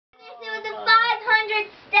it was a 500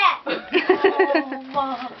 steps. Oh,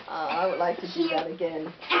 Mom. I would like to do that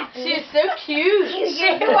again. She's so cute.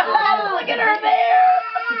 Wow, look at her there.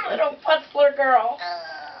 Little putzler girl.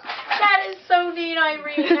 That is so neat,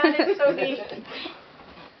 Irene. That is so neat. Okay,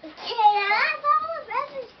 that's all the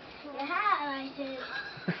message you highlighted.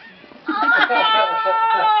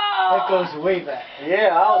 That goes way back.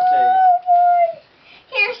 Yeah, I'll say.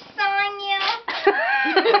 Here's Sonia.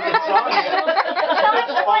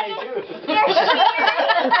 That's funny too. Here's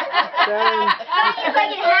Sharon, Sonia's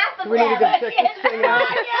like in half of we need to them. go check this thing out.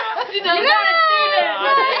 She doesn't want to see this.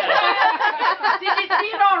 Did you see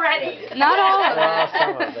it already? Not all of it.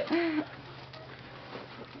 Some of it.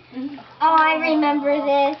 Oh, I remember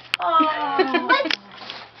this. Oh. But,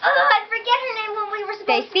 I forget her name when we were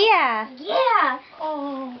supposed to. Stacia. Yeah.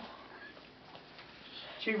 Oh.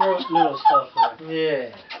 She wrote little stuff there.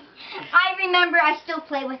 Yeah. I remember. I still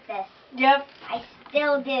play with this. Yep. I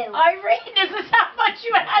still do. Irene, this is how much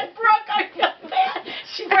you had Brooke. I feel bad.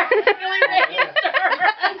 She really raised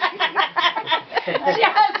her. She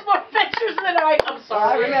has more pictures than I'm I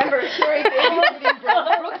sorry. remember Sherry babysitting Brooke.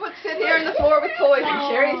 Brooke would sit here on the floor with toys, and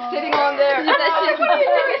Sherry's sitting on there. What are you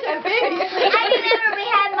doing, baby? I remember we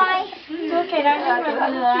had my. Okay, I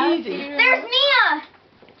remember that. Easy. There's Mia,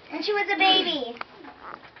 and she was a baby.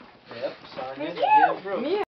 Yep, Sonia. Mia.